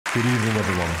Good evening,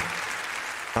 everyone.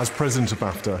 As President of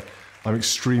BAFTA, I'm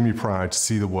extremely proud to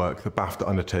see the work that BAFTA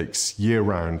undertakes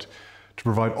year-round to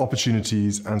provide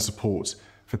opportunities and support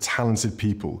for talented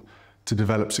people to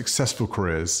develop successful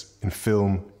careers in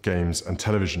film, games, and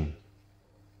television.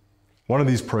 One of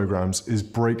these programs is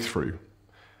Breakthrough,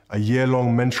 a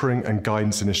year-long mentoring and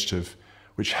guidance initiative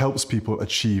which helps people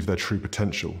achieve their true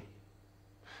potential.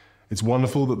 It's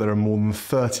wonderful that there are more than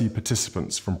 30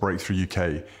 participants from Breakthrough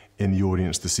UK in the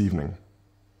audience this evening.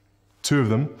 Two of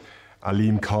them,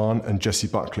 Aleem Khan and Jessie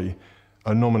Buckley,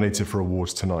 are nominated for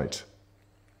awards tonight.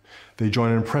 They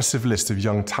join an impressive list of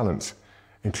young talent,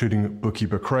 including Buki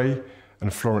Bakray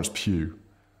and Florence Pugh,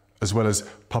 as well as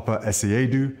Papa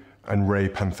Esiedu and Ray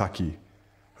Panthaki,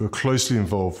 who are closely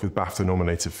involved with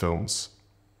BAFTA-nominated films.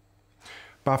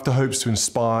 BAFTA hopes to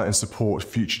inspire and support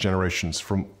future generations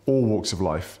from all walks of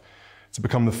life to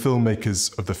become the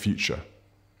filmmakers of the future.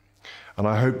 And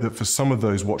I hope that for some of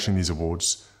those watching these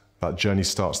awards, that journey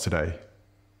starts today.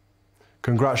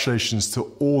 Congratulations to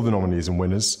all the nominees and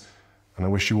winners, and I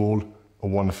wish you all a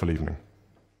wonderful evening.